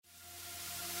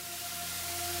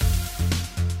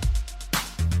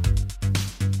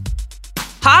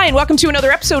Hi, and welcome to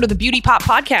another episode of the Beauty Pop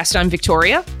Podcast. I'm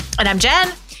Victoria. And I'm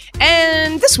Jen.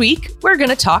 And this week, we're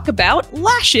going to talk about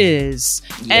lashes.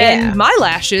 Yeah. And my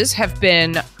lashes have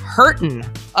been hurting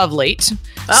of late.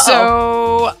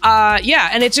 Uh-oh. So,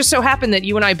 and it just so happened that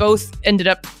you and I both ended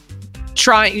up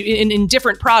trying in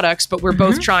different products, but we're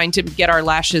both trying to get our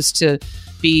lashes to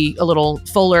be a little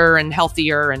fuller and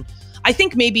healthier. And I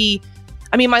think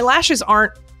my lashes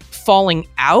aren't falling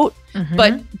out,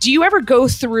 but do you ever go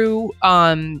through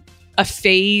a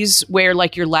phase where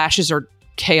like your lashes are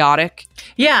chaotic?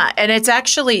 Yeah. And it's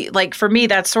actually like, for me,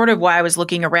 that's sort of why I was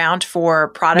looking around for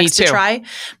products to try,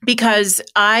 because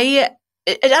I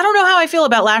don't know how I feel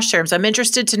about lash serums. I'm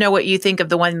interested to know what you think of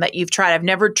the one that you've tried. I've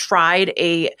never tried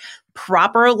a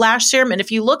proper lash serum. And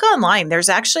if you look online, there's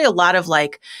actually a lot of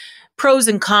like pros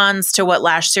and cons to what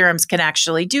lash serums can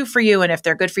actually do for you and if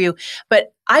they're good for you.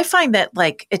 But I find that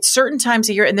like at certain times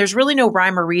of year, and there's really no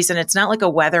rhyme or reason. It's not like a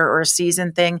weather or a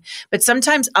season thing, but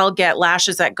sometimes I'll get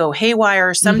lashes that go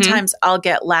haywire. Sometimes I'll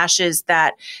get lashes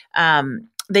that,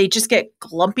 they just get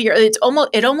glumpier. It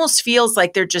almost feels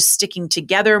like they're just sticking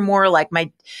together more. Like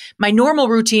my normal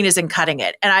routine isn't cutting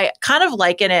it. And I kind of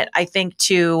liken it, I think,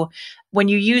 to when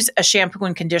you use a shampoo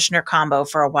and conditioner combo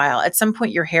for a while, at some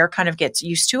point your hair kind of gets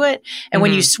used to it. And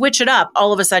when you switch it up,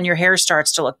 all of a sudden your hair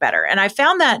starts to look better. And I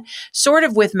found that sort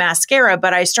of with mascara,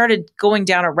 but I started going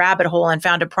down a rabbit hole and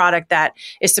found a product that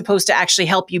is supposed to actually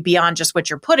help you beyond just what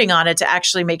you're putting on it to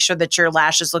actually make sure that your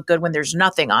lashes look good when there's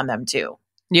nothing on them too.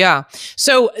 Yeah.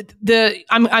 So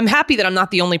I'm happy that I'm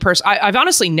not the only person. I've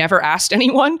honestly never asked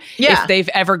anyone if they've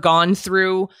ever gone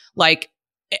through like,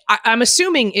 I'm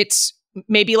assuming it's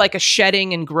maybe like a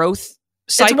shedding and growth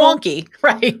cycle. It's wonky,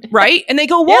 right? Right. And they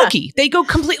go wonky. Yeah. They go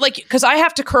complete, like, because I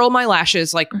have to curl my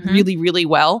lashes like really, really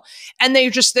well. And they're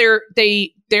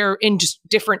in just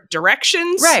different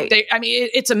directions. Right.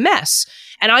 It's a mess.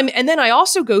 And then I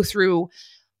also go through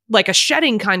like a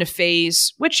shedding kind of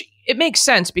phase, which it makes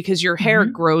sense because your hair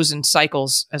grows in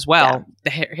cycles as well, the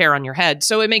hair on your head.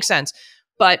 So it makes sense.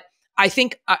 But I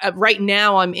think right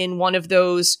now I'm in one of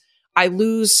those, I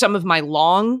lose some of my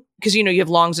long, because you have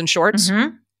longs and shorts.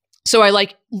 So I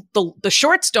like the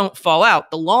shorts don't fall out.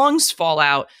 The longs fall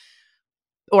out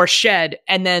or shed,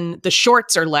 and then the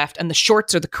shorts are left, and the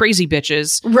shorts are the crazy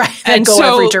bitches. Right. And go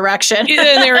every direction.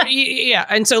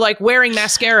 And so like wearing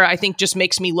mascara, I think just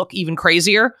makes me look even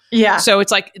crazier. Yeah. So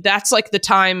it's like, that's like the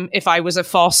time, if I was a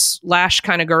false lash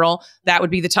kind of girl, that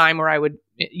would be the time where I would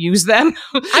use them.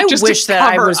 I wish that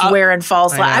I was wearing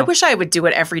false lash. I wish I would do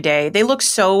it every day. They look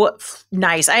so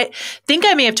nice. I think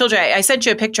I may have told you, I sent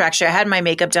you a picture actually. I had my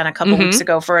makeup done a couple weeks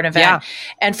ago for an event. Yeah.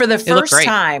 And for the first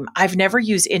time, I've never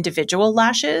used individual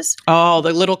lashes. Oh,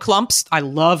 the little clumps. I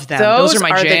love them. Those are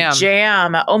my jam. The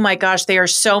jam. Oh my gosh. They are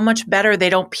so much better. They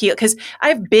don't peel because I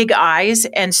have big eyes.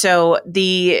 And so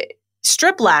the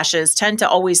strip lashes tend to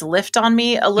always lift on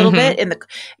me a little bit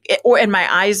and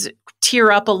my eyes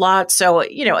tear up a lot. So,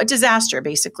 a disaster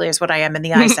basically is what I am in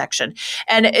the eye section.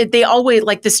 And they always,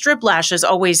 like the strip lashes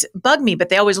always bug me, but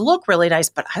they always look really nice.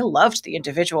 But I loved the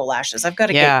individual lashes. I've got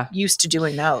to get used to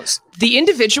doing those. The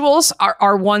individuals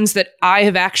are ones that I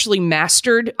have actually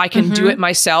mastered. I can do it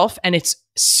myself, and it's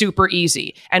super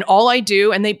easy. And all I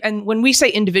do, and when we say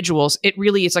individuals, it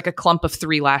really is like a clump of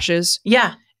 3 lashes.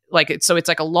 Yeah. It's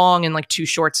like a long and like 2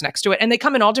 shorts next to it. And they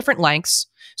come in all different lengths.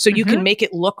 So you can make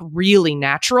it look really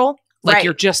natural. Like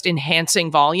you're just enhancing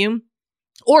volume,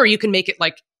 or you can make it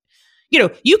like,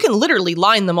 you can literally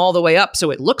line them all the way up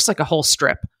so it looks like a whole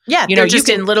strip. Yeah, they're just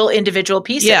in little individual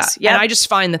pieces. Yeah, and I just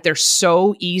find that they're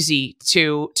so easy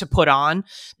to put on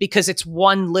because it's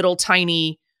one little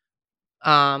tiny,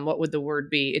 what would the word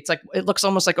be? It's like, it looks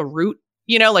almost like a root.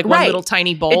 Like one little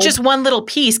tiny bowl. It's just one little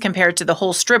piece compared to the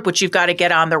whole strip, which you've got to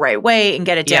get on the right way and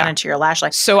get it down into your lash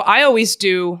line. So I always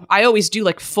do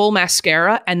like full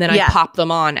mascara, and then I pop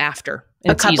them on after.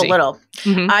 A couple little.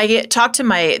 I talked to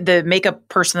the makeup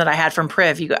person that I had from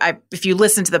Priv. If you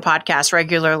listen to the podcast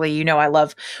regularly, I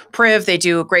love Priv. They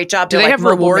do a great job. Do they have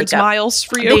rewards miles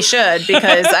for you? They should,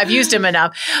 because I've used them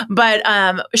enough. But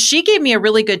she gave me a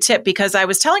really good tip, because I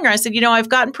was telling her, I said, I've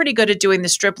gotten pretty good at doing the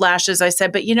strip lashes. I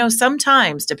said, but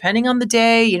sometimes depending on the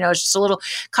day, it's just a little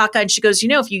cockeyed. She goes,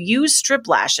 if you use strip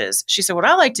lashes, she said, what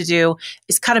I like to do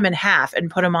is cut them in half and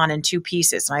put them on in 2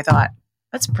 pieces. And I thought,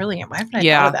 that's brilliant. Why haven't I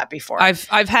thought of that before?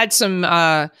 I've had some,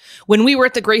 when we were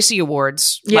at the Gracie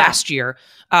Awards last year,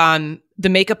 the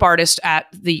makeup artist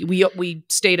at we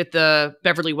stayed at the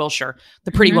Beverly Wilshire,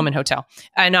 the Pretty Woman Hotel.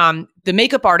 And the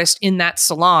makeup artist in that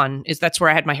salon that's where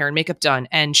I had my hair and makeup done.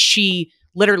 And she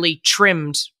literally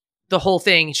trimmed the whole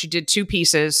thing. She did 2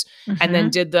 pieces and then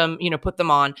did them, put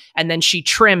them on. And then she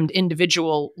trimmed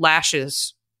individual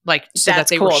lashes like so that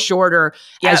they were shorter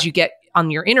as you get on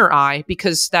your inner eye,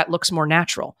 because that looks more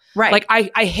natural. Right. Like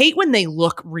I hate when they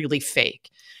look really fake.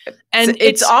 And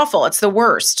it's awful. It's the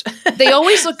worst. They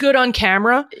always look good on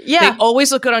camera. Yeah. They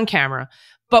always look good on camera.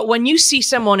 But when you see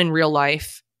someone in real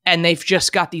life and they've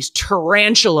just got these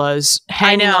tarantulas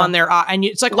hanging on their eye, and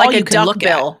it's like all you can look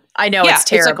at. I know, it's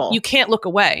terrible. It's like you can't look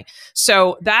away.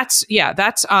 So that's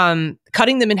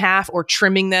cutting them in half or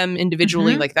trimming them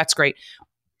individually. Like that's great.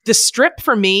 The strip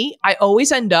for me, I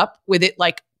always end up with it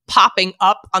like popping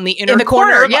up on the inner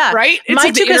corner. Yeah. Right. It's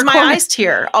mine too, because my eyes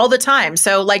tear all the time.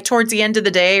 So like towards the end of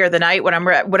the day or the night when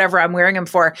whatever I'm wearing them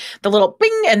for, the little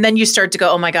bing, and then you start to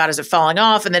go, oh my God, is it falling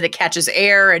off? And then it catches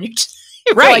air and you just,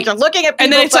 like you're looking at people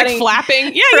and then it's funny. Like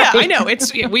flapping. Yeah, I know.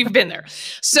 We've been there.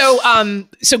 So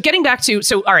getting back to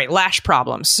all right, lash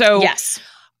problems. So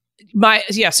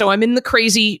so I'm in the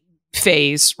crazy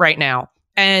phase right now,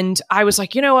 and I was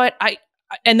like, you know what,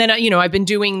 I've been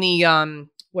doing the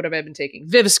what have I been taking?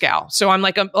 Viviscal. So I'm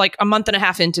like a month and a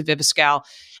half into Viviscal,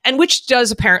 and which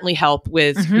does apparently help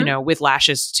with with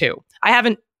lashes too. I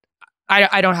haven't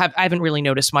really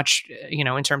noticed much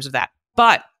in terms of that,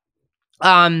 but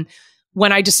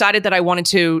when I decided that I wanted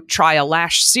to try a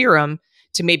lash serum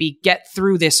to maybe get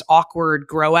through this awkward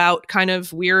grow out kind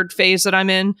of weird phase that I'm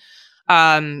in,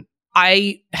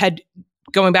 I had,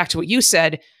 going back to what you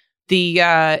said,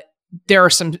 there are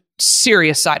some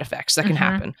serious side effects that can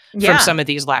happen from some of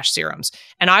these lash serums.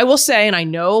 And I will say, and I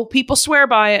know people swear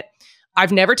by it,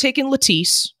 I've never taken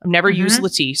Latisse. I've never used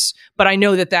Latisse, but I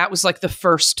know that was like the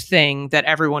first thing that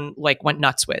everyone like went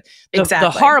nuts with.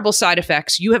 The horrible side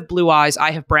effects. You have blue eyes.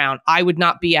 I have brown. I would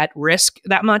not be at risk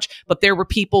that much, but there were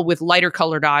people with lighter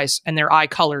colored eyes and their eye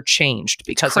color changed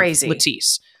because of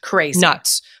Latisse. Crazy.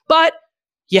 Nuts. But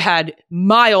you had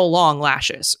mile long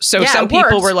lashes. So some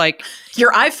people were like,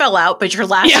 your eye fell out, but your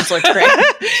lashes looked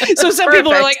great. So some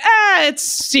people were like, it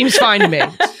seems fine to me.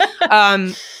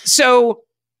 So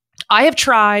I have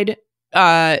tried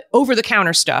over the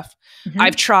counter stuff.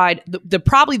 I've tried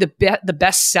probably the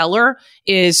best seller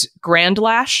is Grand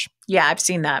Lash. Yeah, I've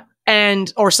seen that.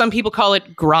 Or some people call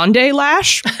it Grande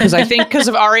Lash, because I think because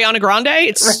of Ariana Grande,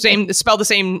 it's it's spelled the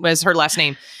same as her last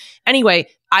name. Anyway,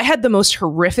 I had the most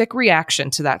horrific reaction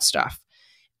to that stuff.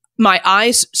 My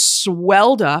eyes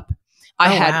swelled up. I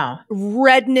had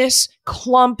redness,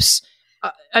 clumps,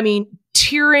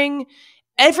 tearing.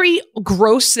 Every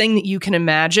gross thing that you can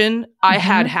imagine, I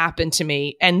had happen to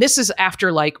me. And this is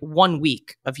after like 1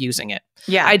 week of using it.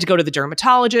 Yeah. I had to go to the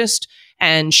dermatologist,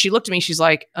 and she looked at me. She's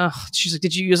like,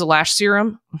 did you use a lash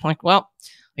serum? I'm like, well,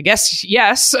 I guess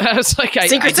yes. I was like, I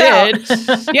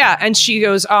did. Yeah. And she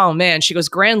goes, oh man,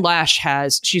 Grand Lash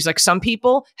she's like, some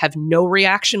people have no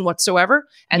reaction whatsoever,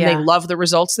 and they love the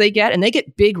results they get, and they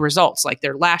get big results. Like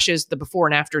their lashes, the before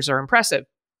and afters are impressive.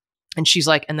 And she's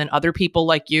like, and then other people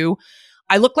like you,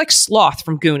 I look like Sloth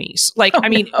from Goonies. Like,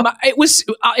 it was,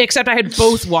 except I had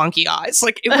both wonky eyes.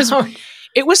 Like it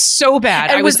was so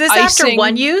bad. And was this after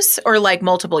one use or like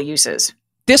multiple uses?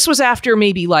 This was after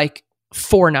maybe like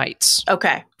 4 nights.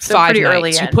 Okay. So 5 pretty nights.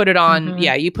 Early you put it on.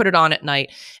 Yeah. You put it on at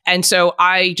night. And so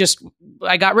I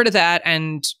got rid of that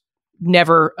and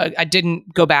I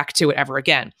didn't go back to it ever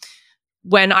again.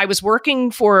 When I was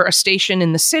working for a station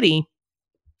in the city,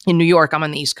 in New York, I'm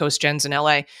on the East Coast, Jen's in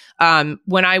LA.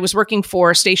 When I was working for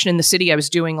a station in the city, I was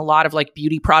doing a lot of like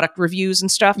beauty product reviews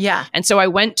and stuff. Yeah. And so I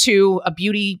went to a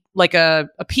beauty, like a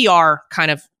PR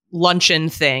kind of luncheon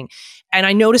thing. And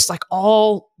I noticed like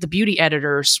all the beauty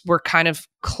editors were kind of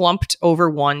clumped over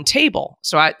one table.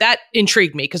 So that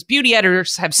intrigued me, because beauty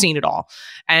editors have seen it all.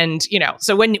 And,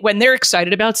 so when they're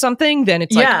excited about something, then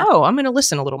it's like, oh, I'm going to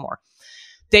listen a little more.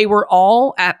 They were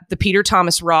all at the Peter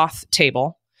Thomas Roth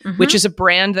table, which is a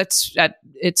brand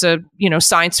it's a,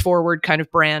 science forward kind of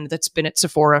brand that's been at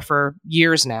Sephora for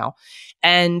years now.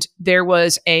 And there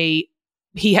was he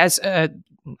has I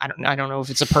don't know if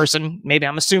it's a person. Maybe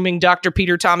I'm assuming Dr.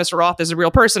 Peter Thomas Roth is a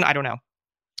real person. I don't know.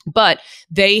 But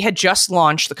the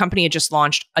company had just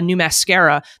launched a new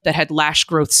mascara that had lash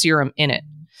growth serum in it.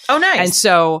 Oh, nice. And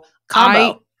so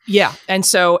combo.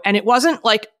 And it wasn't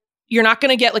like, you're not going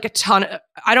to get like a ton of,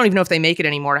 I don't even know if they make it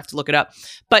anymore. I have to look it up.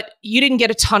 But you didn't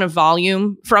get a ton of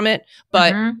volume from it.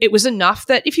 But it was enough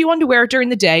that if you wanted to wear it during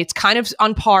the day, it's kind of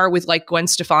on par with like Gwen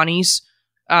Stefani's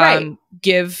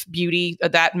Give Beauty,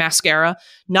 that mascara.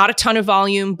 Not a ton of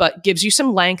volume, but gives you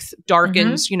some length,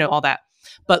 darkens, all that.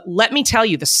 But let me tell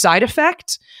you, the side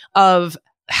effect of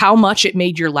how much it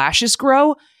made your lashes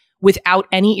grow without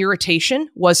any irritation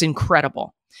was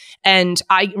incredible. And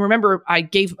I remember I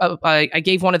gave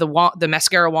one of the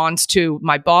mascara wands to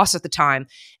my boss at the time.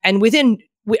 And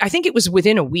I think it was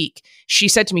within a week, she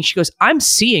said to me, she goes, I'm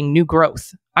seeing new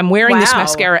growth I'm wearing this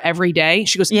mascara every day.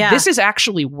 She goes, this is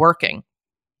actually working.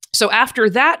 So after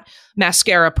that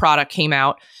mascara product came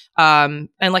out, and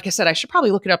like I said, I should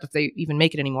probably look it up if they even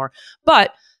make it anymore.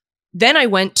 But then I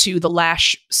went to the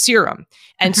Lash serum.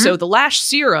 And so the Lash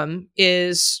serum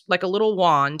is like a little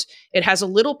wand. It has a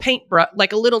little paintbrush,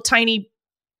 like a little tiny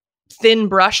thin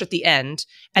brush at the end.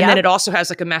 And then it also has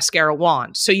like a mascara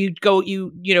wand. So you go,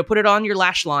 you put it on your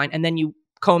lash line and then you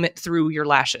comb it through your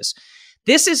lashes.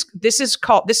 This is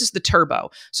the turbo.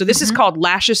 So this is called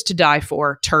Lashes to Die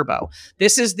For Turbo.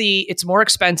 It's more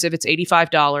expensive. It's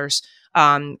 $85.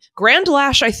 Grand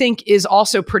Lash, I think, is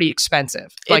also pretty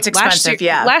expensive. It's expensive,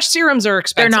 Lash serums are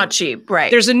expensive. They're not cheap, right?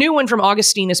 There's a new one from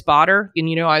Augustinus Bader,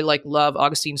 and I love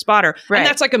Augustinus Bader, and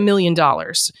that's like $1 million.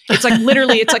 It's like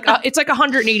literally, it's like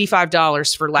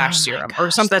 $185 for lash serum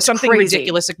or something. That's something crazy.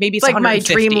 Ridiculous. Like maybe it's like my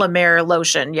Dream La Mer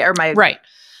lotion, or my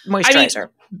moisturizer.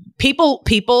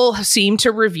 People seem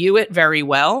to review it very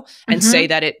well and say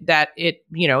that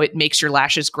it makes your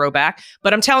lashes grow back.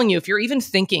 But I'm telling you, if you're even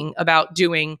thinking about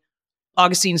doing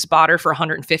Augustine's Bader for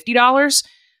 $150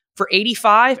 for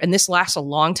 $85, and this lasts a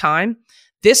long time.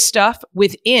 This stuff,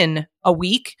 within a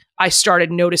week, I started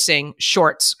noticing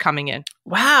shorts coming in.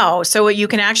 Wow. So you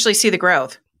can actually see the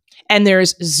growth. And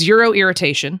there's zero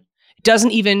irritation. It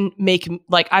doesn't even make,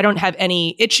 I don't have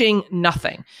any itching,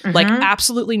 nothing.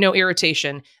 Absolutely no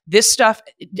irritation. This stuff,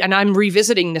 and I'm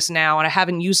revisiting this now, and I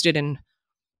haven't used it in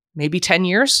maybe 10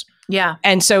 years. Yeah.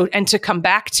 And to come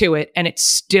back to it and it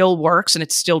still works and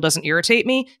it still doesn't irritate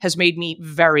me has made me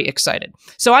very excited.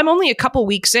 So I'm only a couple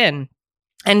weeks in.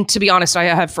 And to be honest, I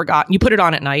have forgotten. You put it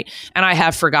on at night and I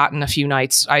have forgotten a few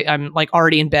nights. I'm like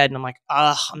already in bed and I'm like,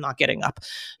 I'm not getting up,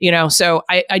 so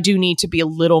I do need to be a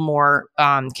little more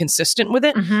consistent with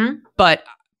it. But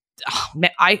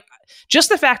just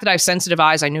the fact that I have sensitive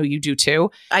eyes, I know you do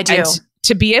too. I do. And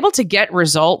to be able to get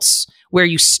results where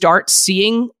you start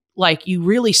seeing, you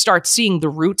really start seeing the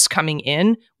roots coming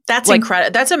in. That's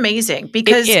incredible. That's amazing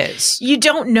because you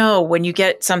don't know when you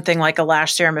get something like a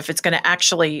lash serum if it's going to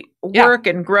actually work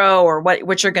and grow or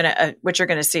what you're going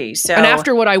to see. So, and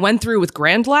after what I went through with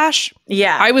Grand Lash,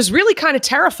 I was really kind of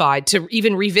terrified to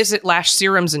even revisit lash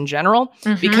serums in general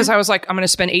because I was like, I'm going to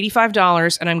spend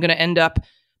 $85 and I'm going to end up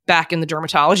back in the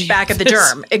dermatology. Back at the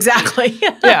derm, exactly.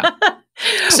 Yeah.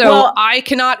 So I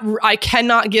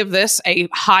cannot give this a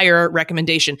higher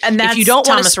recommendation. And that's if you don't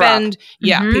want to spend,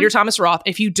 Roth. Peter Thomas Roth.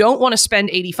 If you don't want to spend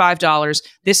 $85,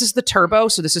 this is the turbo.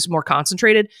 So this is more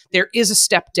concentrated. There is a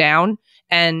step down,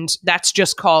 and that's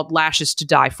just called Lashes to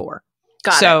Die For.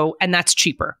 Got it. And that's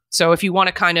cheaper. So if you want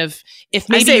to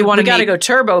you want to go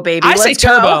turbo, baby. I say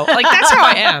turbo. That's how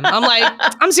I am. I'm like,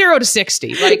 I'm 0 to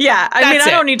 60. I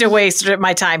don't need to waste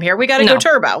my time here. We got to go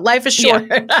turbo. Life is short.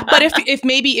 Yeah. But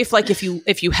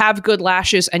if you have good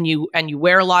lashes and you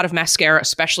wear a lot of mascara,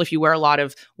 especially if you wear a lot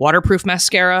of waterproof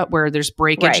mascara where there's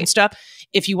breakage and stuff,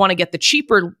 if you want to get the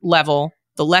cheaper level,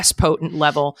 the less potent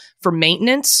level for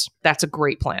maintenance, that's a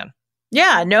great plan.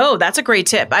 Yeah, no, that's a great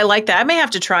tip. I like that. I may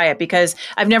have to try it because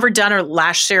I've never done a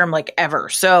lash serum ever.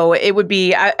 So it would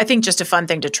be, I think, just a fun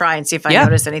thing to try and see if I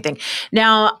notice anything.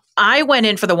 Now, I went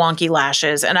in for the wonky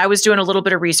lashes and I was doing a little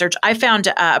bit of research. I found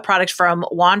a product from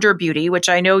Wander Beauty, which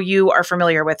I know you are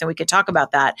familiar with, and we could talk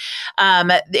about that.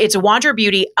 It's a Wander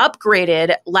Beauty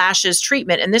upgraded lashes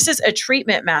treatment, and this is a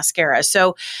treatment mascara.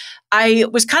 So I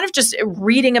was kind of just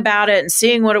reading about it and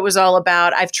seeing what it was all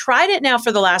about. I've tried it now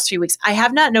for the last few weeks. I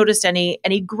have not noticed any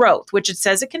growth, which it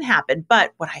says it can happen.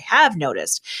 But what I have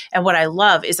noticed and what I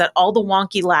love is that all the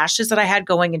wonky lashes that I had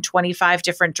going in 25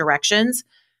 different directions,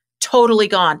 totally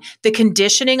gone. The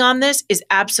conditioning on this is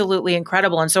absolutely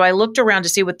incredible. And so I looked around to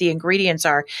see what the ingredients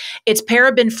are. It's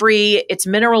paraben free, it's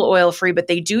mineral oil free, but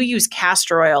they do use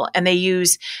castor oil and they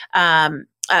use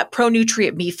Pro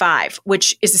Nutrient B5,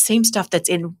 which is the same stuff that's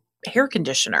in hair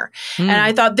conditioner. And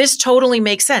I thought this totally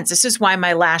makes sense. This is why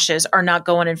my lashes are not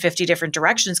going in 50 different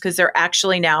directions, because they're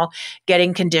actually now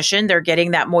getting conditioned. They're getting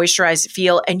that moisturized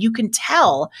feel. And you can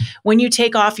tell when you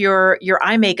take off your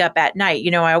eye makeup at night.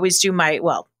 I always do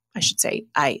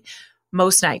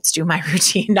most nights do my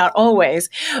routine, not always,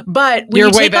 but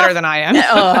you're way better than I am.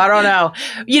 I don't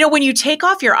know. When you take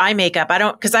off your eye makeup,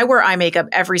 because I wear eye makeup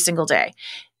every single day.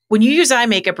 When you use eye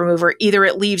makeup remover, either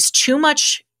it leaves too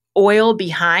much oil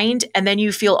behind and then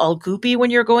you feel all goopy when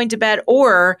you're going to bed,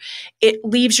 or it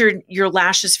leaves your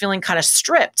lashes feeling kind of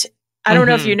stripped. I don't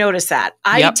know if you notice that.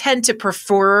 I tend to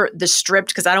prefer the stripped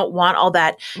because I don't want all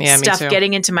that stuff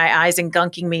getting into my eyes and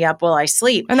gunking me up while I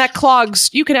sleep. And that clogs,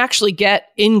 you can actually get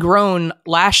ingrown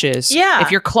lashes. Yeah.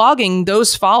 If you're clogging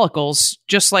those follicles,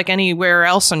 just like anywhere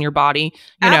else on your body,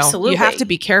 you have to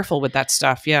be careful with that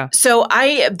stuff. Yeah. So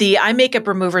the eye makeup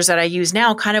removers that I use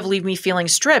now kind of leave me feeling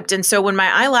stripped. And so when my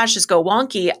eyelashes go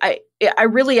wonky, I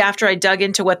really, after I dug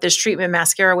into what this treatment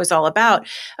mascara was all about,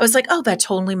 I was like, oh, that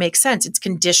totally makes sense. It's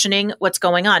conditioning what's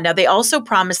going on. Now, they also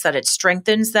promise that it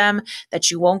strengthens them, that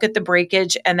you won't get the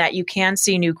breakage, and that you can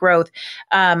see new growth,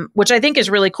 which I think is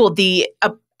really cool. The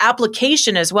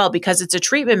application as well, because it's a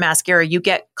treatment mascara, you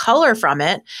get color from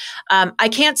it. I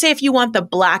can't say if you want the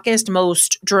blackest,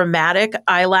 most dramatic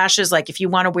eyelashes, like if you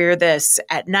want to wear this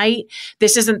at night,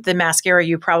 this isn't the mascara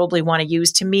you probably want to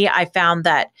use. To me, I found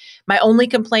that my only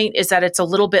complaint is that it's a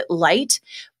little bit light,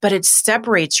 but it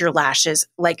separates your lashes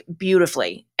like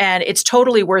beautifully. And it's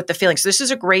totally worth the feeling. So this is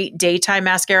a great daytime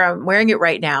mascara. I'm wearing it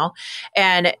right now.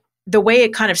 And the way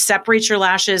it kind of separates your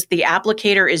lashes, the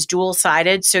applicator is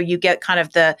dual-sided, so you get kind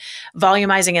of the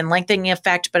volumizing and lengthening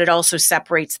effect, but it also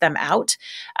separates them out.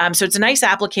 So it's a nice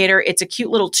applicator. It's a cute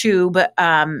little tube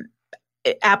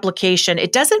application.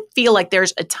 It doesn't feel like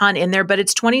there's a ton in there, but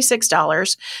it's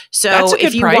 $26. So that's a good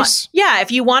if you price.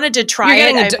 If you wanted to try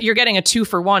you're getting a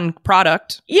 2-for-1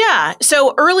 product. Yeah.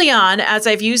 So early on, as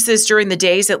I've used this during the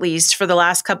days, at least for the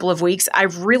last couple of weeks,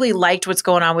 I've really liked what's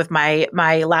going on with my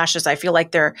lashes. I feel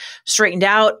like they're straightened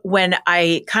out. When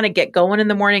I kind of get going in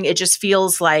the morning, it just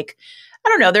feels like, I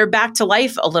don't know, they're back to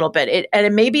life a little bit.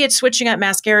 And maybe it's switching up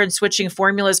mascara and switching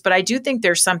formulas, but I do think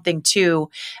there's something to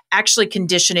actually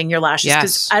conditioning your lashes,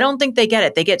 because I don't think they get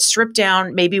it. They get stripped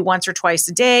down maybe once or twice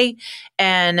a day,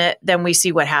 and then we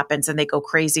see what happens, and they go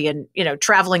crazy and,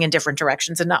 traveling in different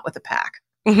directions and not with a pack.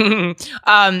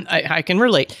 I can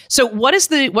relate. So what's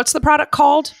the product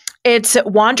called? It's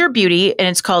Wander Beauty, and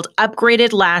it's called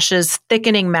Upgraded Lashes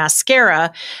Thickening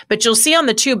Mascara. But you'll see on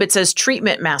the tube, it says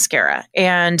treatment mascara.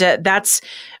 And that's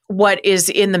what is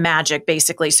in the magic,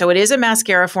 basically. So it is a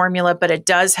mascara formula, but it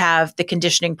does have the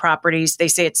conditioning properties. They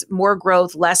say it's more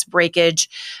growth, less breakage,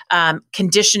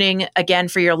 conditioning, again,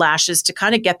 for your lashes to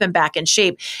kind of get them back in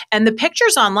shape. And the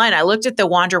pictures online, I looked at the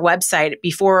Wander website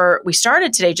before we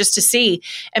started today just to see,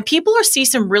 and people see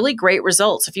some really great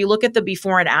results. If you look at the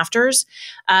before and afters,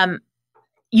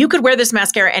 you could wear this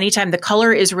mascara anytime. The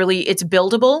color is it's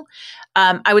buildable.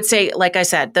 I would say, like I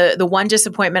said, the one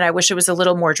disappointment, I wish it was a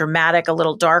little more dramatic, a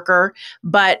little darker,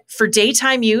 but for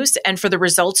daytime use and for the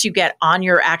results you get on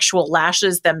your actual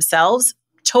lashes themselves,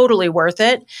 totally worth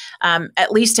it.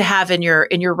 At least to have in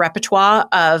your repertoire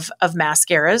of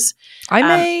mascaras. I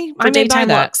may buy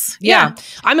that. Looks. Yeah.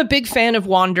 I'm a big fan of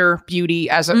Wander Beauty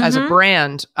as a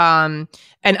brand.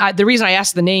 And the reason I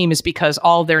asked the name is because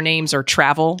all their names are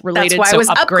travel related. That's why it was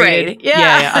Upgrade.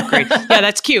 Yeah, Upgrade. Yeah,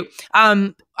 that's cute.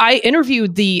 I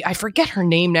interviewed I forget her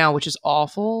name now, which is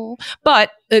awful, but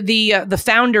the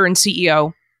founder and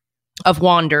CEO of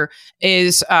Wander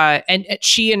is, and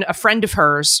she and a friend of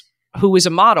hers who is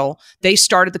a model, they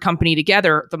started the company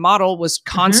together. The model was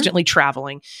constantly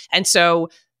traveling. And so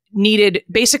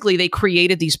they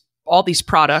created all these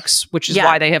products, which is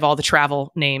why they have all the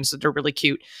travel names. They're really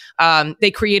cute.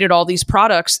 They created all these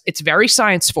products. It's very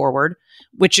science forward,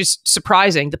 which is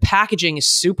surprising. The packaging is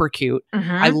super cute.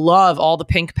 I love all the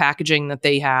pink packaging that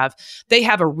they have. They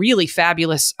have a really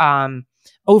fabulous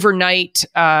overnight.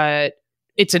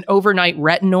 It's an overnight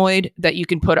retinoid that you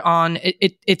can put on.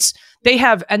 They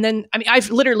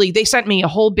sent me a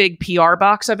whole big PR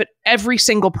box of it, every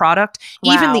single product,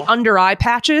 even the under eye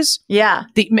patches. Yeah.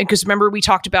 Because remember, we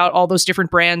talked about all those different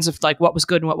brands of like what was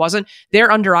good and what wasn't. Their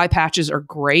under eye patches are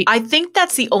great. I think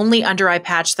that's the only under eye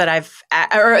patch that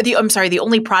the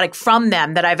only product from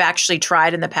them that I've actually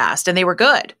tried in the past, and they were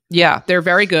good. Yeah, they're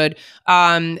very good.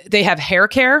 They have hair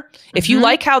care. If you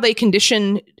like how they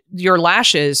condition your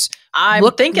lashes,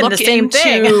 I'm thinking the same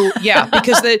thing. Yeah,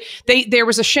 because there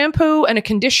was a shampoo and a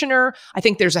conditioner. I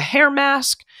think there's a hair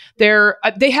mask.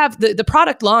 They have the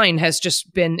product line has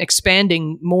just been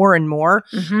expanding more and more.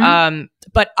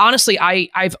 But honestly,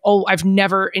 I've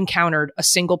never encountered a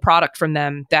single product from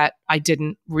them that I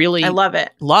didn't really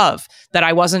love that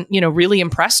I wasn't really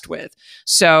impressed with.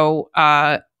 So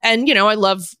I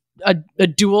love a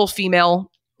dual female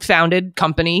founded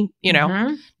company,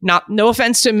 no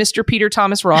offense to Mr. Peter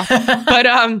Thomas Roth, but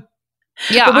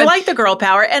Yeah, but we like the girl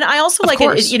power. And I also like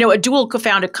it, a dual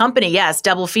co-founded company. Yes,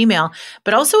 double female,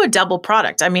 but also a double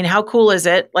product. I mean, how cool is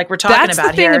it? Like we're talking about here. That's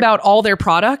the thing about all their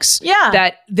products. Yeah.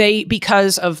 That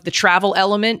because of the travel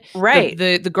element, right.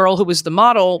 The girl who was the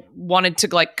model wanted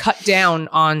to like cut down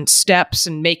on steps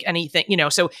and make anything,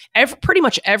 so pretty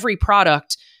much every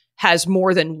product has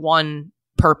more than one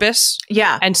purpose.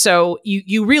 Yeah. And so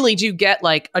you really do get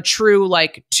like a true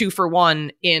like 2-for-1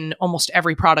 in almost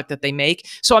every product that they make.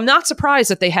 So I'm not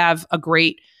surprised that they have a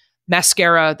great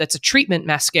mascara that's a treatment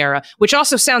mascara, which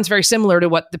also sounds very similar to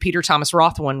what the Peter Thomas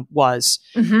Roth one was.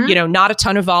 Mm-hmm. Not a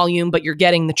ton of volume, but you're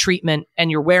getting the treatment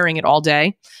and you're wearing it all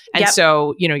day. And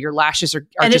so, your lashes are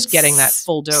just getting that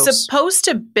full dose. Supposed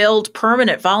to build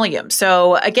permanent volume.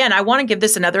 So again, I want to give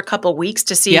this another couple weeks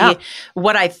to see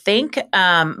what I think.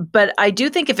 But I do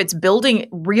think if it's building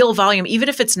real volume, even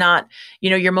if it's not,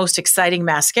 your most exciting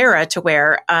mascara to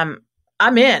wear,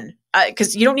 I'm in.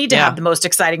 Because you don't need to have the most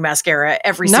exciting mascara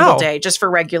every single day just for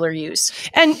regular use.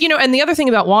 And, and the other thing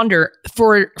about Wander,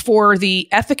 for the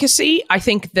efficacy, I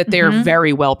think that they're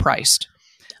very well priced.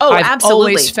 Oh, I've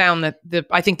absolutely. always found that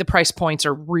I think the price points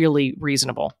are really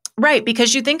reasonable. Right.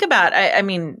 Because you think about, I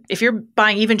mean, if you're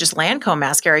buying even just Lancome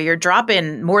mascara, you're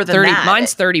dropping more than that.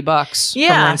 Mine's $30 from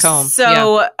Lancome.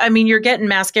 So, I mean, you're getting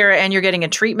mascara and you're getting a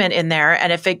treatment in there.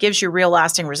 And if it gives you real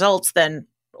lasting results, then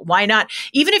why not?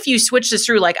 Even if you switch this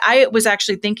through, like I was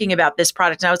actually thinking about this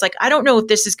product and I was like, I don't know if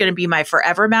this is going to be my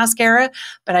forever mascara,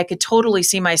 but I could totally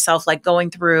see myself like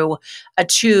going through a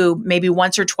tube maybe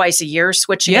once or twice a year,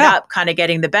 switching it up, kind of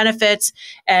getting the benefits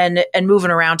and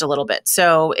moving around a little bit.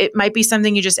 So it might be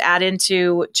something you just add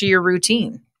into your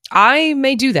routine. I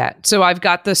may do that. So I've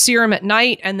got the serum at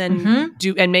night and then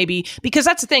and maybe, because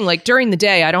that's the thing, like during the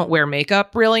day, I don't wear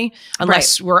makeup really,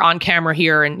 unless we're on camera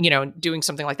here and, doing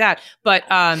something like that. But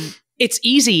it's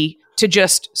easy to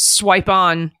just swipe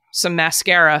on some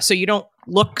mascara so you don't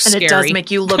look scary. And it does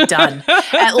make you look done.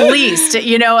 At least,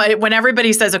 when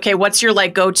everybody says, okay, what's your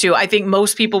like go-to? I think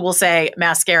most people will say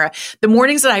mascara. The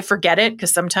mornings that I forget it,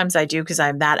 because sometimes I do because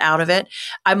I'm that out of it,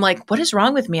 I'm like, what is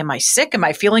wrong with me? Am I sick? Am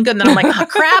I feeling good? And then I'm like, oh,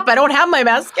 crap, I don't have my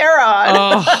mascara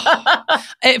on.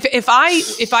 If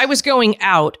I was going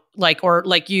out, or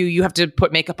you have to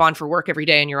put makeup on for work every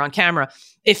day and you're on camera.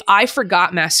 If I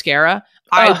forgot mascara,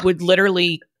 I would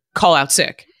literally call out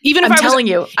sick. Even if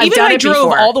I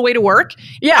drove all the way to work,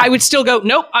 I would still go,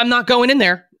 nope, I'm not going in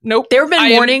there. Nope. There have been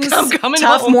mornings, tough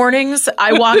home. mornings.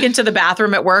 I walk into the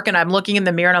bathroom at work and I'm looking in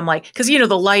the mirror and I'm like, because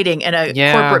the lighting in a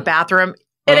corporate bathroom,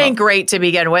 it ain't great to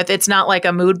begin with. It's not like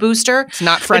a mood booster. It's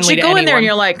not friendly to anyone. But you go in there and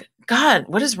you're like, God,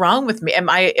 what is wrong with me? Am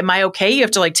I okay? You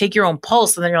have to like take your own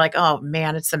pulse, and then you're like, oh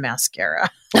man, it's the mascara.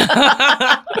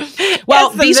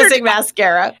 Well, these are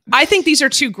mascara. I think these are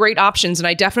two great options, and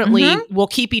I definitely will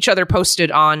keep each other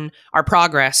posted on our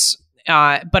progress.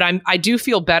 But I do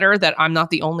feel better that I'm not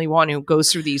the only one who goes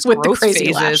through these growth phases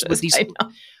lashes, with these.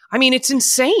 I mean, it's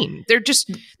insane. There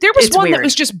was one weird. That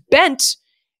was just bent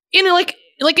in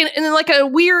in a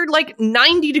weird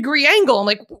 90-degree angle. I'm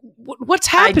like, what's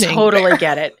happening? I totally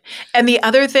get it. And the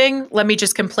other thing, let me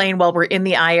just complain while we're in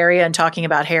the eye area and talking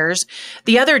about hairs.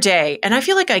 The other day, and I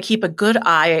feel like I keep a good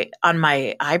eye on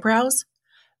my eyebrows.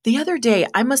 The other day,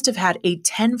 I must have had a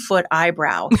 10-foot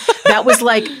eyebrow that was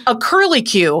like a curly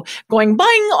cue going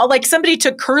bang, like somebody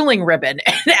took curling ribbon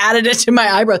and added it to my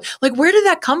eyebrows. Like, where did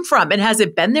that come from? And has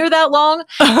it been there that long?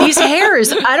 These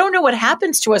hairs, I don't know what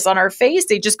happens to us on our face.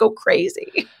 They just go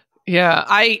crazy. Yeah,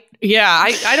 I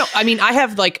don't. I mean, I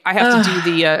have to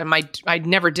do the I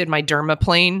never did my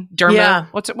dermaplane.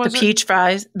 What's it?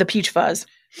 The peach fuzz.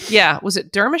 Yeah, was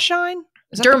it Dermashine?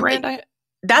 Is that the brand?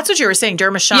 That's what you were saying,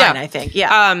 Dermashine, I think.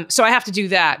 Yeah. So I have to do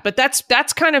that, but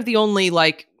that's kind of the only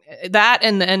that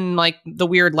and the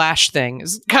weird lash thing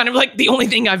is kind of like the only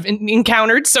thing I've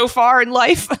encountered so far in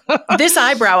life. This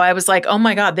eyebrow, I was like, oh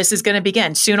my God, this is going to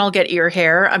begin. Soon I'll get ear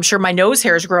hair. I'm sure my nose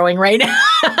hair is growing right now.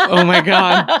 Oh my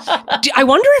God. I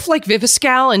wonder if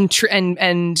Viviscal and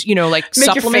make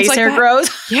supplements your face hair that grows.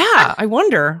 Yeah, I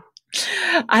wonder.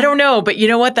 I don't know, but you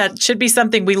know what? That should be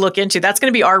something we look into. That's going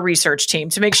to be our research team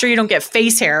to make sure you don't get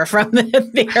face hair from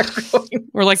the hair growing.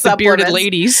 Or like the bearded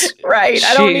ladies. Right. Jeez.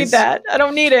 I don't need that. I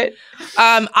don't need it.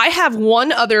 I have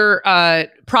one other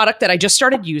product that I just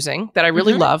started using that I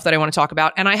really love that I want to talk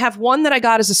about. And I have one that I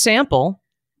got as a sample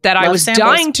that I was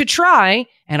dying to try.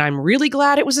 And I'm really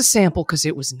glad it was a sample because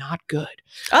it was not good.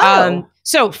 Oh.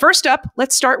 So first up,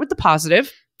 let's start with the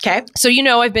positive. Okay. So,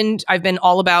 I've been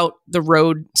all about the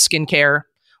Rhode skincare,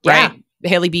 right? Yeah.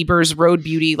 Hailey Bieber's Rhode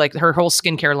Beauty, like her whole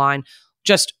skincare line.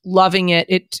 just loving it.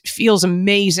 It feels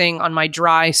amazing on my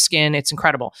dry skin. It's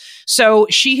incredible. So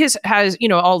she has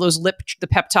all those the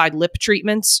peptide lip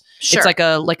treatments. Sure. It's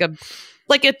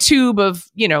like a tube of,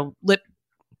 lip.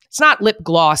 It's not lip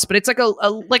gloss, but it's like a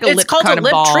it's lip called kind a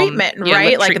lip of balm. treatment,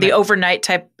 right? Like the overnight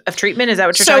type of treatment. Is that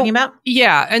what you're talking about?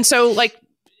 Yeah. And so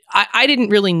I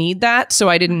didn't really need that. So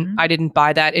I didn't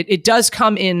buy that. It does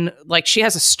come in, like, she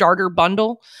has a starter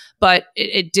bundle, but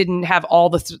it didn't have all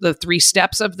the 3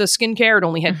 steps of the skincare. It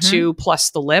only had 2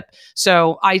 plus the lip.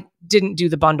 So I didn't do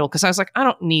the bundle because I was like, I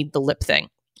don't need the lip thing.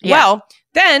 Yeah. Well,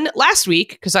 then last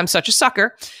week, because I'm such a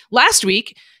sucker,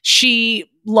 she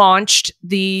launched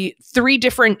the 3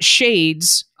 different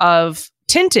shades of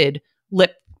tinted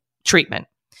lip treatment.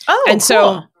 Oh, and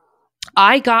so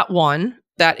I got one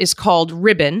that is called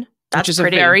Ribbon, which is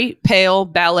pretty. A very pale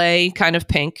ballet kind of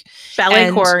pink.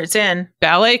 Ballet core, it's in.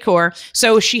 Ballet core.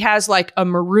 So she has like a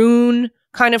maroon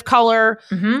kind of color,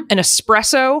 an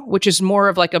espresso, which is more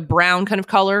of like a brown kind of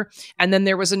color. And then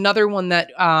there was another one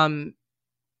that, and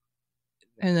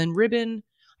then Ribbon.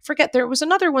 Forget, there was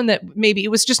another one that maybe it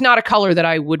was just not a color that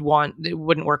I would want. It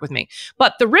wouldn't work with me.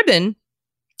 But the Ribbon,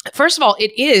 first of all,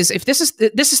 it is, if this is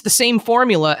the same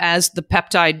formula as the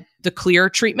peptide, the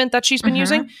clear treatment that she's been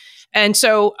using. And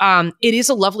so it is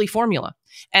a lovely formula.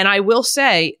 And I will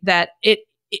say that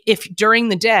if during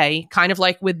the day, kind of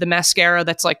like with the mascara,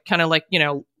 that's like kind of like,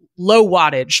 low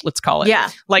wattage, let's call it.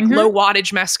 Yeah. Like low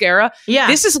wattage mascara. Yeah.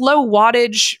 This is low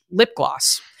wattage lip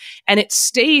gloss. And it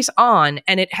stays on,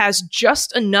 and it has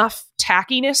just enough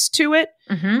tackiness to it.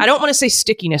 I don't want to say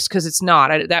stickiness because it's not.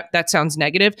 That sounds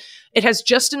negative. It has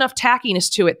just enough tackiness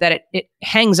to it that it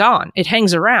hangs on. It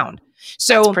hangs around.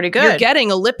 So that's pretty good. You're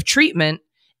getting a lip treatment,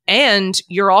 and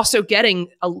you're also getting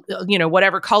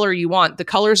whatever color you want. The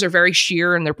colors are very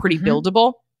sheer and they're pretty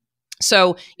buildable.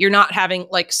 So you're not having,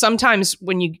 like, sometimes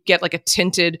when you get like a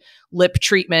tinted lip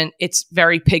treatment, it's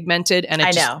very pigmented and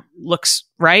it just looks,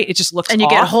 right? It just looks and you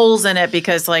off. Get holes in it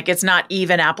because like it's not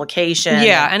even application.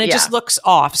 Yeah. And it just looks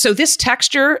off. So this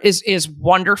texture is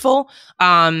wonderful.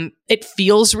 It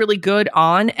feels really good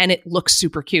on, and it looks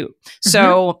super cute.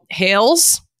 So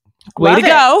Hales. Way to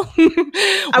go.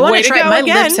 I want to try. My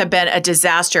lips have been a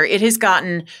disaster. It has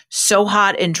gotten so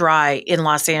hot and dry in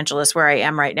Los Angeles where I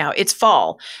am right now. It's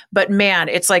fall, but man,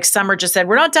 it's like summer just said,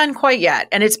 we're not done quite yet.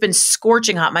 And it's been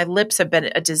scorching hot. My lips have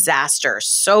been a disaster.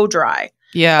 So dry.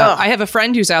 Yeah. Ugh. I have a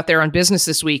friend who's out there on business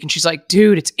this week, and she's like,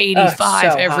 dude, it's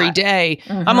 85 every day.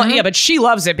 I'm like, yeah, but she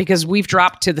loves it because we've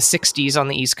dropped to the 60s on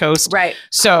the East Coast. Right.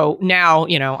 So now,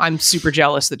 I'm super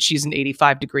jealous that she's in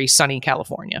 85-degree sunny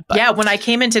California. But. Yeah. When I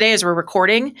came in today as we're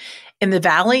recording in the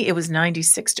valley, it was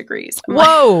 96 degrees.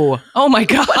 Whoa. Oh my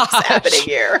God. What's happening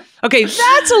here? Okay.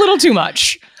 That's a little too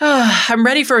much. I'm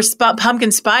ready for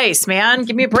pumpkin spice, man.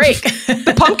 Give me a break.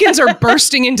 The pumpkins are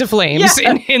bursting into flames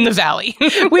in the valley.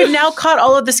 We've now caught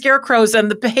all of the scarecrows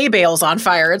and the hay bales on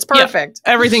fire. It's perfect.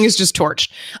 Yeah, everything is just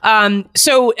torched. And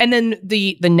then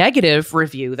the negative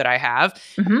review that I have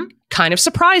kind of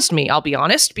surprised me, I'll be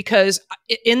honest, because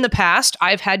in the past,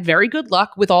 I've had very good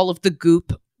luck with all of the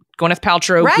Goop, Gwyneth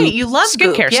Paltrow, right? Goop You love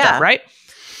skincare Goop, stuff, right?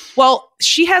 Well,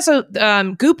 she has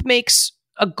Goop makes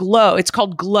a glow. It's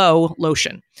called Glow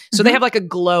lotion. So they have like a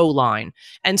glow line.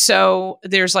 And so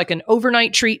there's like an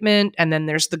overnight treatment, and then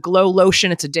there's the glow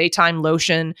lotion. It's a daytime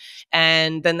lotion.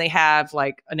 And then they have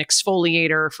like an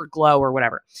exfoliator for glow or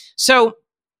whatever. So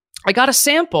I got a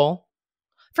sample.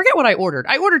 Forget what I ordered.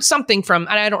 I ordered something from,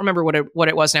 and I don't remember what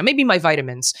it was now. Maybe my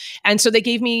vitamins. And so they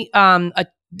gave me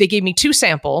they gave me 2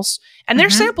 samples, and their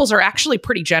samples are actually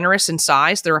pretty generous in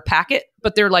size. They're a packet,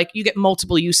 but they're like, you get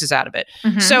multiple uses out of it.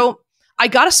 So I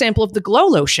got a sample of the glow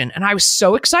lotion, and I was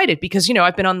so excited because,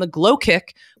 I've been on the glow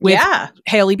kick with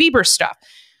Hailey Bieber stuff.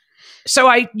 So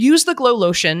I used the glow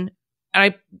lotion,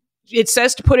 and it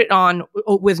says to put it on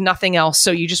with nothing else.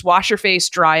 So you just wash your face,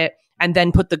 dry it, and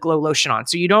then put the glow lotion on.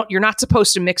 So you're not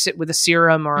supposed to mix it with a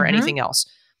serum or anything else.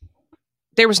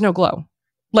 There was no glow.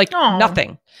 Like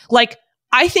nothing. Like,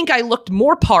 I think I looked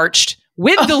more parched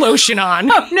with the lotion on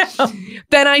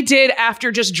than I did after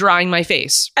just drying my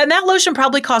face. And that lotion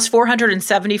probably cost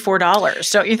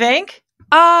 $474, don't you think?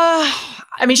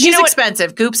 I mean, she's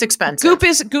expensive. Goop's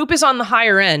expensive. Goop is on the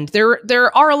higher end.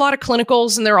 There are a lot of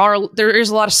clinicals, and there is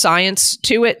a lot of science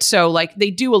to it. So like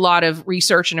they do a lot of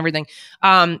research and everything.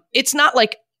 It's not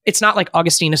like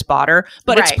Augustinus Bader,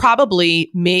 but it's probably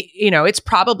it's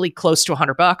probably close to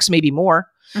 $100, maybe more.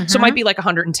 So it might be like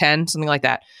 110, something like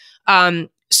that.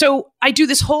 So I do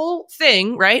this whole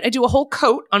thing, right? I do a whole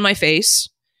coat on my face,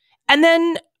 and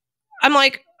then I'm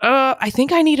like, I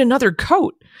think I need another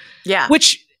coat. Yeah.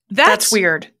 Which that's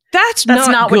weird. That's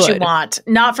not good. what you want.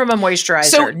 Not from a moisturizer.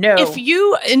 So no.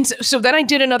 So then I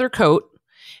did another coat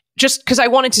just because I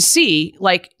wanted to see,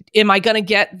 like, am I going to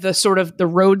get the sort of the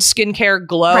road skincare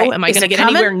glow? Right. Am I going to get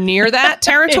anywhere near that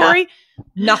territory?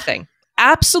 Nothing.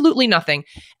 Absolutely nothing.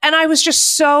 And I was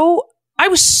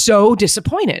so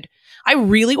disappointed. I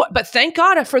really was. But thank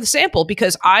God for the sample,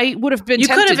 because I would have been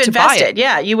tempted to buy it.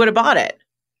 Yeah, you would have bought it.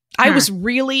 I was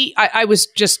really, I was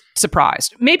just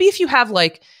surprised. Maybe if you have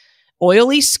like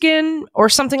oily skin or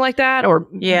something like that, or,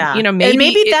 maybe. And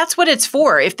maybe that's what it's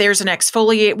for. If there's an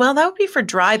exfoliate, well, that would be for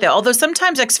dry though. Although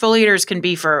sometimes exfoliators can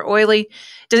be for oily.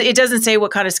 It doesn't say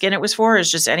what kind of skin it was for. It's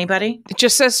just anybody. It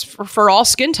just says for all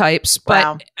skin types. But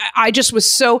wow. I just was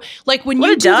so, like, when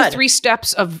you do the 3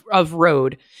 steps of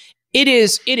Rhode, it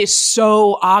is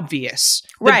so obvious.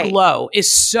 The glow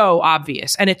is so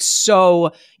obvious, and it's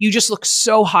so, you just look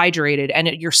so hydrated, and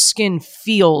your skin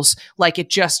feels like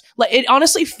it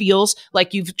honestly feels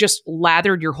like you've just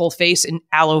lathered your whole face in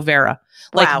aloe vera.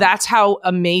 Like, that's how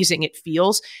amazing it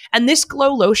feels. And this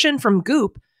glow lotion from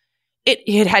Goop, it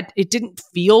didn't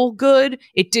feel good.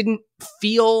 It didn't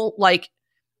feel like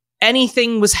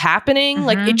anything was happening. Mm-hmm.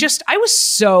 Like, I was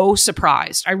so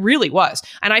surprised. I really was.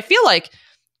 And I feel like,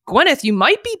 Gwyneth,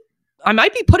 I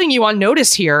might be putting you on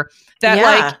notice here that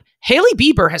like Hailey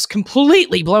Bieber has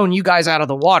completely blown you guys out of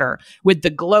the water with the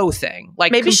glow thing.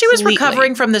 Like, maybe she was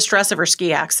recovering from the stress of her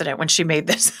ski accident when she made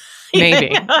this.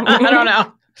 Maybe. I don't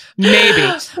know. Maybe.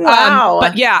 Wow.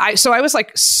 But yeah, so I was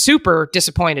like super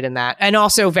disappointed in that, and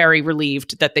also very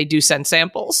relieved that they do send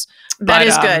samples. That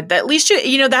is good. At least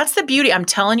that's the beauty. I'm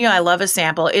telling you, I love a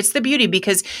sample. It's the beauty,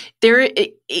 because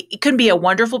it can be a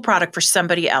wonderful product for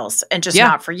somebody else and just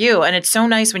not for you. And it's so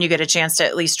nice when you get a chance to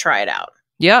at least try it out.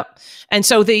 Yep. And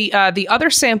so the other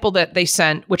sample that they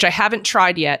sent, which I haven't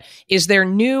tried yet, is their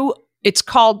new. It's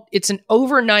an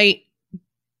overnight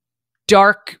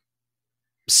dark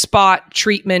spot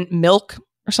treatment milk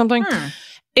or something.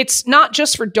 It's not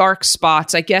just for dark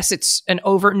spots. I guess it's an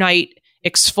overnight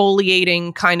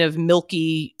exfoliating kind of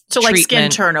milky treatment. Like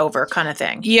skin turnover kind of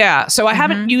thing. Yeah. So I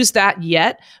haven't used that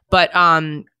yet, but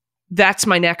that's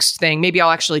my next thing. Maybe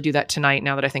I'll actually do that tonight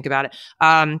now that I think about it.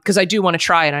 Because I do want to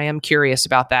try it. I am curious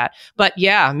about that. But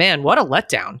yeah, man, what a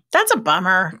letdown. That's a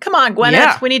bummer. Come on, Gwyneth.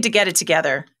 Yeah. We need to get it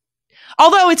together.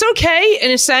 Although it's okay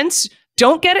in a sense.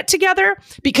 Don't get it together,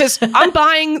 because I'm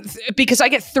buying, because I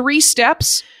get 3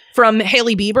 steps from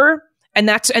Hailey Bieber, and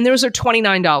those are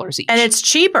 $29 each. And it's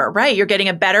cheaper, right? You're getting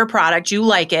a better product. You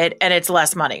like it, and it's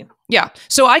less money. Yeah.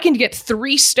 So I can get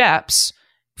 3 steps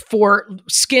for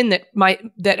skin that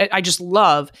I just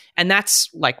love. And that's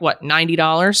like what,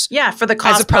 $90? Yeah. For the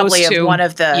cost probably of one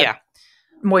of the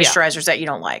moisturizers that you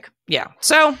don't like. Yeah.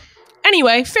 So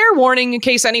anyway, fair warning in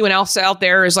case anyone else out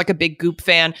there is like a big Goop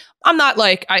fan. I'm not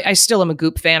like, I still am a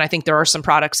Goop fan. I think there are some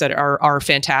products that are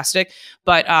fantastic,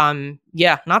 but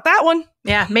not that one.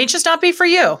 Yeah, may just not be for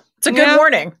you. It's a good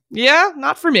warning. Yeah,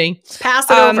 not for me. Pass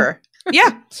it over.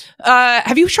 Yeah.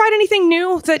 Have you tried anything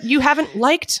new that you haven't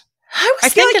liked? I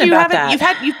feel like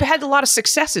you've had a lot of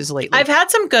successes lately. I've had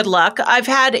some good luck. I've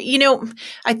had,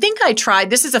 I think I tried,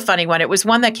 this is a funny one. It was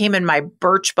one that came in my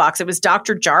Birch box. It was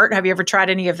Dr. Jart. Have you ever tried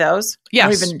any of those?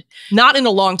 Yes. Not in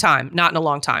a long time. Not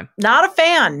a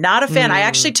fan. I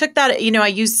actually took that, I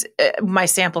use my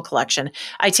sample collection.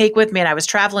 I take with me, and I was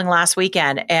traveling last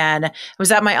weekend, and I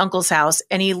was at my uncle's house,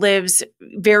 and he lives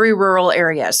very rural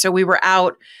area. So we were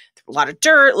out, a lot of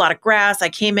dirt, a lot of grass. I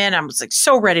came in, I was like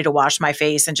so ready to wash my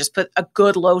face and just put a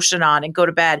good lotion on and go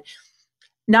to bed.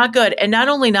 Not good. And not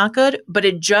only not good, but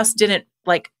it just didn't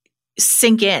like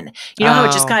sink in. You know how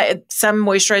it just some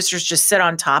moisturizers just sit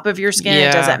on top of your skin.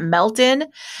 It doesn't melt in.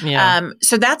 Yeah.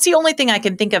 So that's the only thing I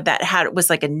can think of that was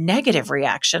like a negative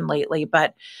reaction lately.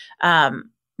 But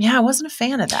I wasn't a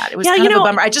fan of that. It was kind of a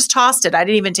bummer. I just tossed it. I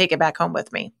didn't even take it back home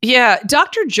with me. Yeah.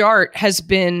 Dr. Jart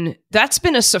that's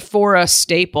been a Sephora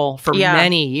staple for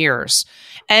many years.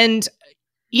 And,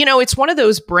 it's one of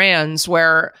those brands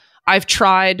where I've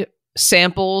tried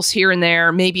samples here and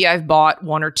there. Maybe I've bought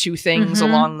 1 or 2 things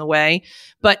along the way,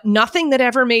 but nothing that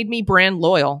ever made me brand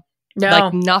loyal. No.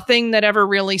 Like nothing that ever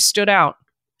really stood out.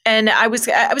 And I was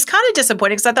kind of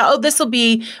disappointed because I thought, this will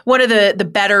be one of the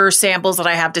better samples that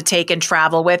I have to take and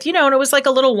travel with, and it was like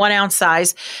a little 1 ounce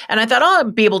size. And I thought, I'll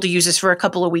be able to use this for a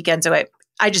couple of weekends away.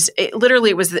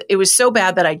 It was so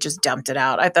bad that I just dumped it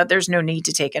out. I thought there's no need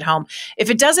to take it home. If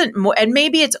it doesn't, and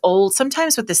maybe it's old,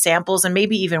 sometimes with the samples and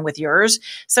maybe even with yours,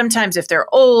 sometimes if they're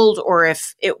old or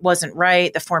if it wasn't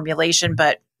right, the formulation,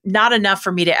 but not enough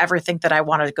for me to ever think that I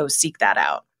want to go seek that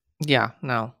out. Yeah,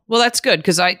 no. Well, that's good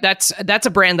because that's a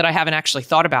brand that I haven't actually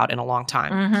thought about in a long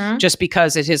time, just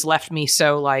because it has left me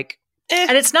so like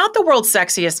And it's not the world's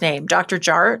sexiest name, Dr.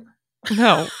 Jart.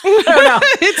 No. I don't know.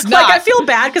 It's not. Like, I feel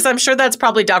bad because I'm sure that's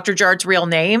probably Dr. Jart's real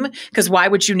name, because why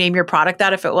would you name your product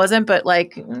that if it wasn't? But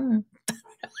like,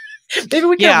 maybe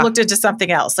we could have looked into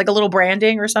something else, like a little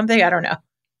branding or something. I don't know.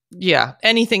 Yeah.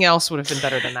 Anything else would have been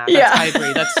better than that. Yeah. I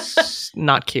agree. That's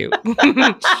not cute.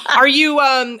 Are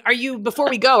you, before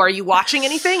we go, are you watching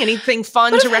anything? Anything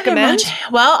fun to recommend?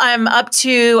 Well, I'm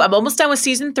almost done with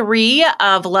season 3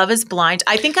 of Love is Blind.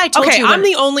 I think I told you. I'm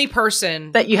the only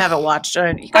person that you haven't watched.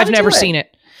 I've never seen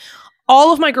it.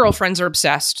 All of my girlfriends are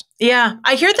obsessed. Yeah.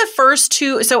 I hear the first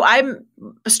 2. So I'm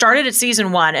started at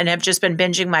season 1 and have just been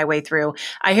binging my way through.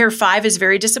 I hear 5 is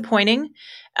very disappointing.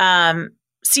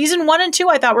 Season 1 and 2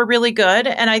 I thought were really good.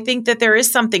 And I think that there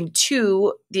is something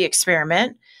to the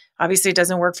experiment. Obviously, it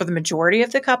doesn't work for the majority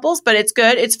of the couples, but it's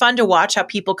good. It's fun to watch how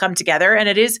people come together. And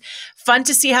it is fun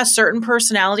to see how certain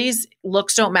personalities,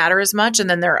 looks don't matter as much. And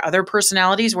then there are other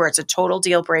personalities where it's a total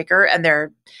deal breaker and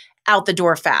they're out the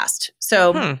door fast.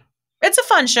 So it's a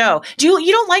fun show.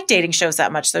 You don't like dating shows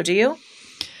that much though, do you?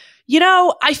 You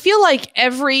know, I feel like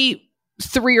every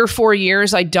 3 or 4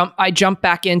 years I jump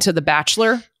back into The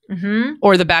Bachelor.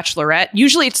 Or The Bachelorette.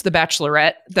 Usually it's The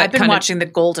Bachelorette that I've been watching The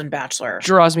Golden Bachelor.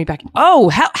 Draws me back. Oh,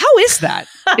 how is that?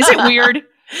 Is it weird?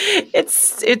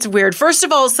 It's weird. First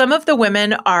of all, some of the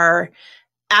women are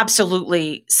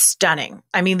absolutely stunning.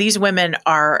 I mean, these women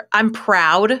I'm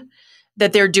proud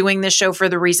that they're doing this show for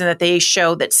the reason that they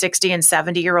show that 60 and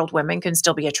 70-year-old women can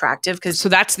still be attractive. So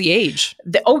that's the age.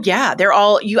 They're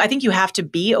all, I think you have to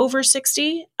be over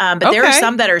 60. But there are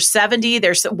some that are 70.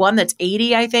 There's one that's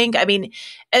 80, I think. I mean,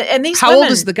 and these women. How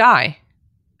old is the guy?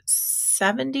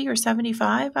 70 or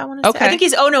 75, I want to say. I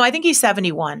think he's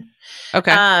 71.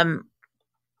 Okay.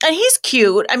 And he's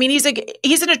cute. I mean, he's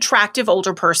an attractive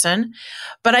older person,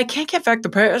 but I can't get back the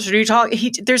person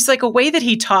there's like a way that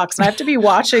he talks, and I have to be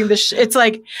watching this. It's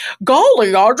like, golly,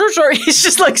 he's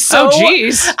just like so. Oh,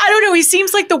 geez. I don't know. He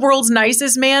seems like the world's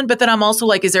nicest man, but then I'm also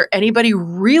like, is there anybody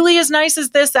really as nice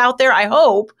as this out there? I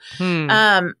hope.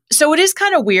 So it is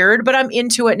kind of weird, but I'm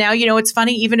into it now. You know, it's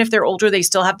funny. Even if they're older, they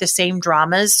still have the same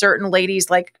dramas. Certain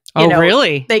ladies, like,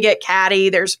 really? They get catty.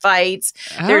 There's fights.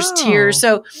 There's tears.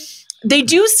 So. They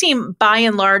do seem, by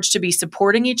and large, to be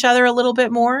supporting each other a little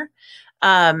bit more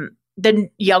than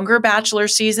younger Bachelor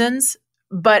seasons.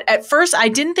 But at first, I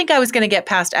didn't think I was going to get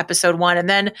past episode 1. And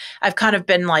then I've kind of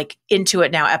been like into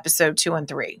it now, episode 2 and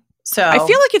 3. So I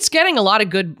feel like it's getting a lot of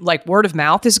good, like word of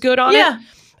mouth is good on it.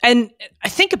 And I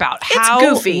think about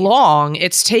how long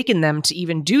it's taken them to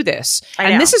even do this.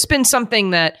 And this has been something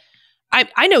that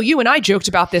I know you and I joked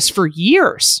about this for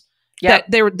years. That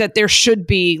there should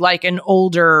be like an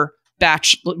older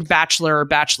bachelor or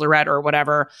bachelorette or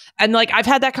whatever. And like, I've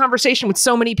had that conversation with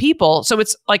so many people. So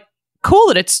it's like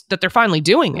cool that they're finally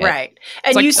doing it. Right.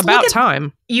 And it's like about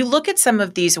time. You look at some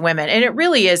of these women and it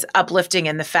really is uplifting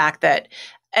in the fact that,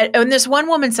 and this one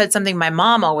woman said something my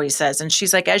mom always says, and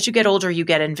she's like, as you get older, you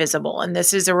get invisible. And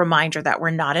this is a reminder that we're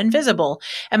not invisible.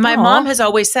 And my mom has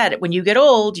always said, when you get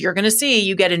old, you're going to see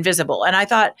you get invisible. And I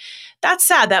thought, that's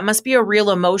sad. That must be a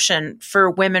real emotion for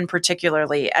women,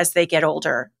 particularly as they get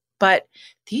older. But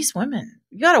these women,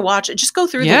 you got to watch it. Just go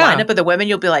through the lineup of the women.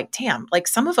 You'll be like, damn, like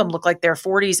some of them look like they're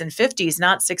 40s and 50s,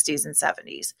 not 60s and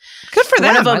 70s. Good for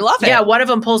them. I love it. Yeah, one of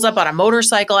them pulls up on a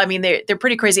motorcycle. I mean, they're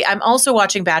pretty crazy. I'm also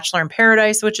watching Bachelor in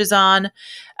Paradise, which is on.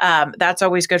 That's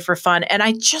always good for fun. And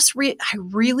I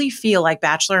really feel like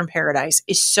Bachelor in Paradise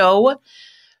is so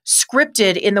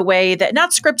scripted in the way that,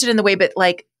 not scripted in the way, but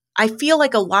like, I feel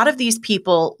like a lot of these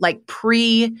people like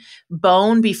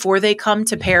pre-bone before they come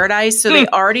to Paradise. So they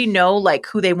already know like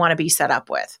who they want to be set up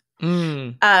with.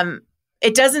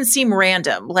 It doesn't seem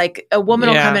random. Like a woman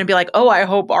will come in and be like, oh, I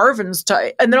hope Arvin's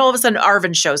tight. And then all of a sudden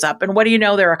Arvin shows up. And what do you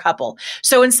know? They're a couple.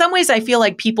 So in some ways, I feel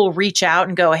like people reach out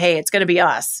and go, hey, it's going to be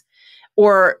us.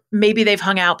 Or maybe they've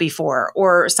hung out before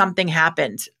or something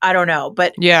happened. I don't know.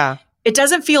 But it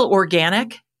doesn't feel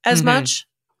organic as much.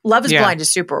 Love is Blind is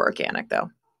super organic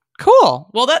though. Cool.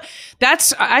 Well,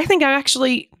 that's. I think I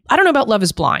don't know about Love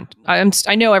is Blind.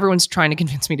 I know everyone's trying to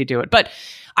convince me to do it, but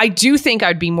I do think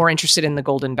I'd be more interested in The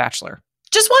Golden Bachelor.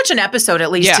 Just watch an episode at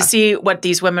least to see what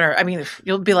these women are. I mean,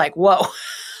 you'll be like, whoa.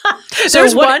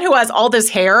 There's one who has all this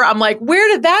hair. I'm like, where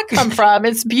did that come from?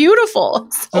 It's beautiful.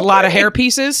 A lot of hair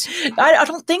pieces? I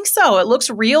don't think so. It looks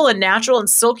real and natural and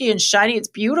silky and shiny. It's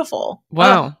beautiful.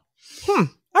 Wow.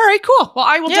 All right, cool. Well,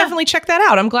 I will definitely check that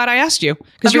out. I'm glad I asked you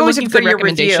because you always have good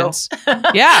recommendations.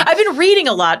 Yeah. I've been reading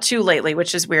a lot too lately,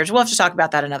 which is weird. We'll have to talk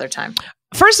about that another time.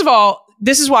 First of all,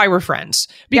 this is why we're friends.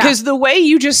 Because the way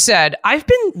you just said, I've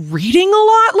been reading a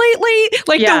lot lately.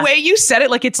 Like the way you said it,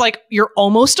 like it's like you're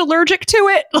almost allergic to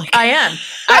it. Like, I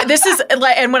am. This is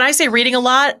like, and when I say reading a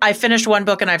lot, I finished one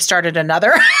book and I've started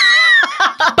another.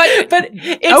 but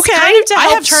it's kind of to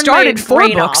help I have started 4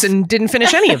 books and didn't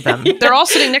finish any of them. They're all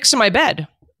sitting next to my bed.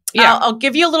 Yeah, I'll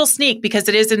give you a little sneak because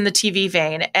it is in the TV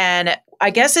vein, and I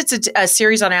guess it's a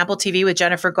series on Apple TV with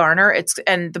Jennifer Garner.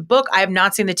 And the book, I have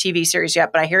not seen the TV series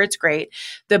yet, but I hear it's great.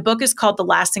 The book is called The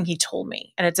Last Thing He Told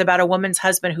Me, and it's about a woman's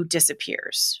husband who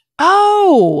disappears.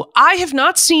 Oh, I have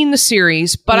not seen the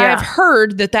series, but I've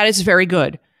heard that is very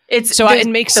good. It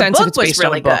makes sense if it's based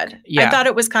on a book. Good. Yeah. I thought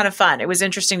it was kind of fun. It was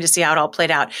interesting to see how it all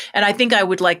played out, and I think I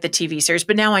would like the TV series.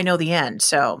 But now I know the end,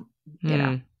 so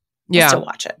I'll still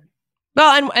watch it.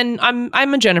 Well, and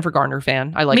I'm a Jennifer Garner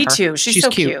fan. I like her. Me too. She's so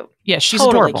cute. Yeah, she's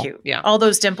totally adorable. Cute. Yeah, all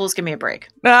those dimples. Give me a break.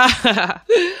 All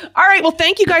right. Well,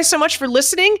 thank you guys so much for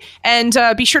listening, and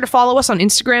be sure to follow us on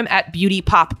Instagram at Beauty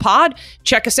Pop Pod.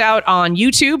 Check us out on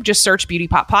YouTube. Just search Beauty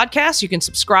Pop Podcast. You can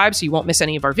subscribe so you won't miss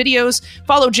any of our videos.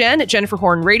 Follow Jen at Jennifer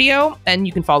Horn Radio, and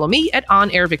you can follow me at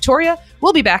On Air Victoria.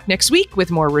 We'll be back next week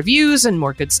with more reviews and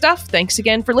more good stuff. Thanks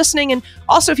again for listening, and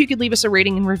also if you could leave us a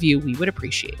rating and review, we would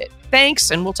appreciate it.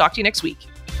 Thanks, and we'll talk to you next week.